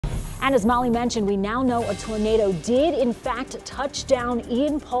And as Molly mentioned, we now know a tornado did in fact touch down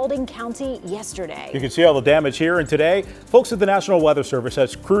in Paulding County yesterday. You can see all the damage here, and today folks at the National Weather Service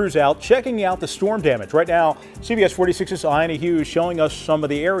has crews out checking out the storm damage. Right now, CBS 46's Ayani Hughes showing us some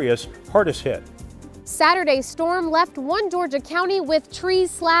of the areas hardest hit. Saturday's storm left one Georgia county with trees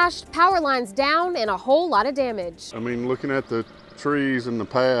slashed, power lines down, and a whole lot of damage. I mean, looking at the trees and the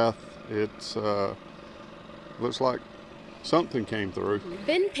path, it's looks like something came through.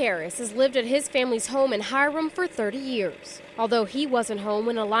 Ben Paris has lived at his family's home in Hiram for 30 years. Although he wasn't home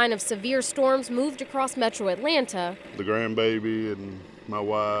when a line of severe storms moved across metro Atlanta. The grandbaby and my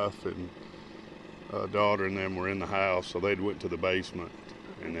wife and daughter and them were in the house, so they went to the basement.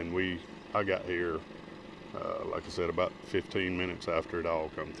 And then I got here, like I said, about 15 minutes after it all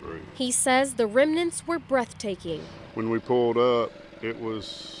come through. He says the remnants were breathtaking. When we pulled up, it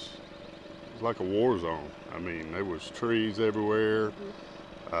was like a war zone. I mean, there was trees everywhere,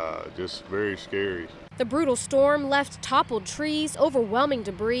 just very scary. The brutal storm left toppled trees, overwhelming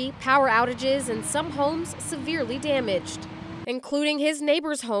debris, power outages, and some homes severely damaged, including his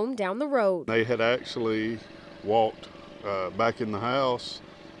neighbor's home down the road. They had actually walked back in the house,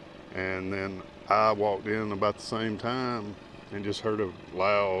 and then I walked in about the same time and just heard a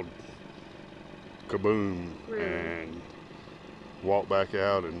loud kaboom and walked back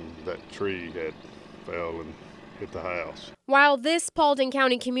out, and that tree had fell and hit the house. While this Paulding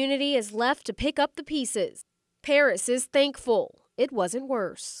County community is left to pick up the pieces, Paris is thankful it wasn't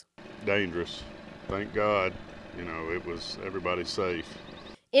worse. Dangerous. Thank God, everybody's safe.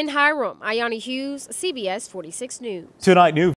 In Hiram, Ayani Hughes, CBS 46 News. Tonight, new